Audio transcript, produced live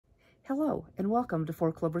Hello and welcome to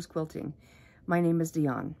Four Clovers Quilting. My name is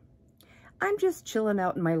Diahn. I'm just chilling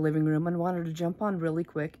out in my living room and wanted to jump on really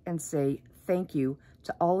quick and say thank you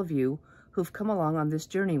to all of you who've come along on this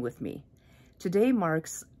journey with me. Today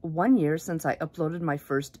marks 1 year since I uploaded my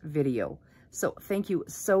first video. So thank you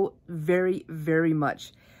so very, very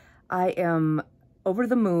much. I am over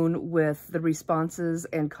the moon with the responses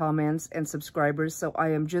and comments and subscribers, so I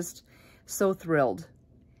am just so thrilled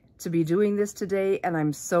to be doing this today, and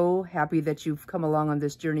I'm so happy that you've come along on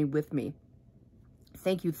this journey with me.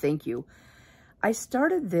 Thank you, thank you. I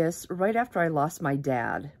started this right after I lost my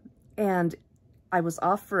dad, and I was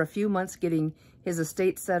off for a few months getting his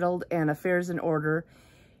estate settled and affairs in order,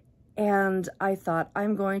 and I thought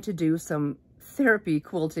I'm going to do some therapy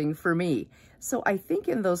quilting for me. So I think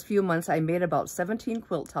in those few months I made about 17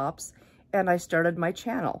 quilt tops, and I started my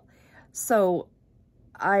channel. So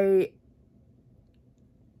I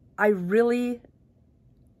really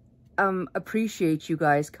appreciate you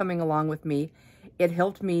guys coming along with me. It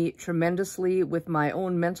helped me tremendously with my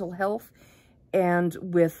own mental health and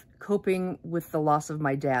with coping with the loss of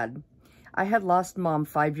my dad. I had lost Mom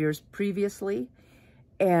 5 years previously,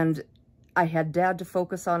 and I had Dad to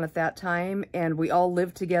focus on at that time, and we all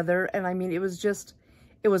lived together, and I mean, it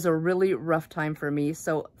was a really rough time for me.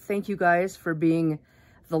 So thank you guys for being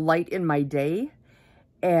the light in my day,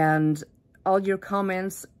 and all your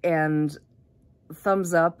comments and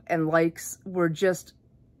thumbs up and likes were just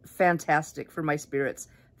fantastic for my spirits.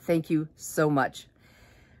 Thank you so much.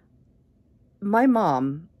 My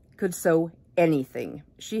mom could sew anything.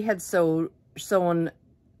 She had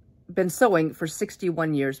been sewing for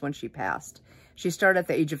 61 years when she passed. She started at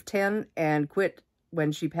the age of 10 and quit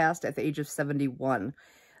when she passed at the age of 71.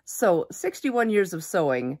 So 61 years of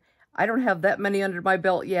sewing. I don't have that many under my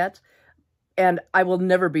belt yet, and I will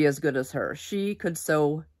never be as good as her. She could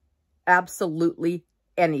sew absolutely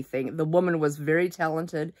anything. The woman was very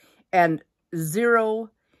talented and zero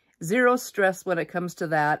stress when it comes to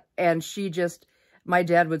that. And she just, my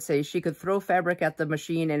dad would say she could throw fabric at the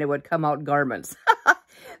machine and it would come out garments.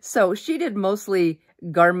 So she did mostly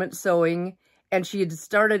garment sewing, and she'd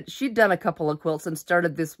done a couple of quilts and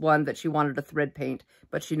started this one that she wanted to thread paint,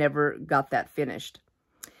 but she never got that finished.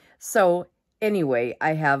 So anyway,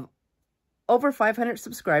 I have over 500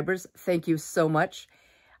 subscribers. Thank you so much.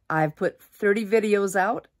 I've put 30 videos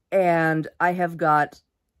out, and I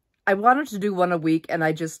wanted to do one a week, and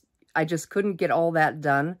I just couldn't get all that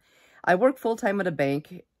done. I work full-time at a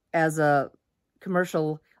bank as a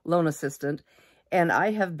commercial loan assistant, and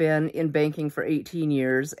I have been in banking for 18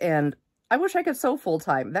 years, and I wish I could sew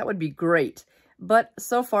full-time. That would be great, but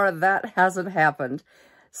so far that hasn't happened.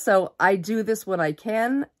 So I do this when I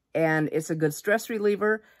can, and it's a good stress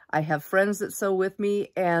reliever. I have friends that sew with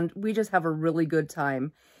me, and we just have a really good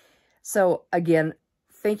time. So again,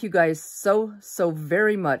 thank you guys so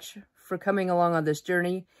very much for coming along on this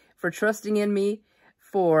journey, for trusting in me,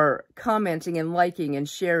 for commenting and liking and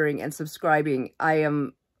sharing and subscribing. I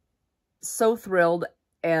am so thrilled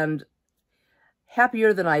and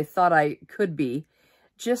happier than I thought I could be,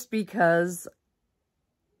 just because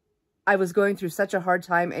I was going through such a hard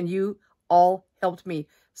time, and you all helped me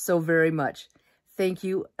so very much. Thank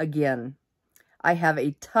you again. I have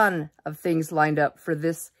a ton of things lined up for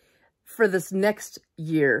this next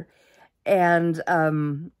year, and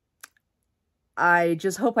I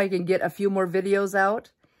just hope I can get a few more videos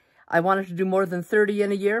out. I wanted to do more than 30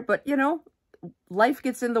 in a year, but you know, life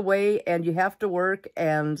gets in the way, and you have to work,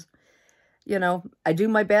 and you know, I do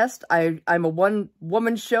my best. I'm a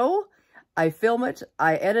one-woman show. I film it,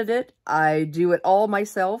 I edit it, I do it all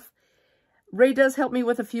myself. Ray does help me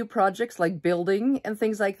with a few projects like building and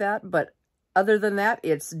things like that, but other than that,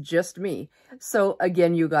 it's just me. So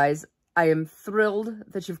again, you guys, I am thrilled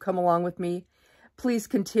that you've come along with me. Please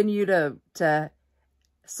continue to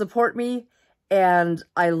support me, and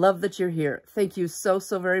I love that you're here. Thank you so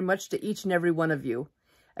very much to each and every one of you.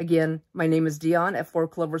 Again, my name is Diahn at Four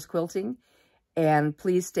Clovers Quilting, and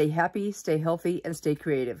please stay happy, stay healthy, and stay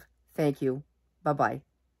creative. Thank you. Bye-bye.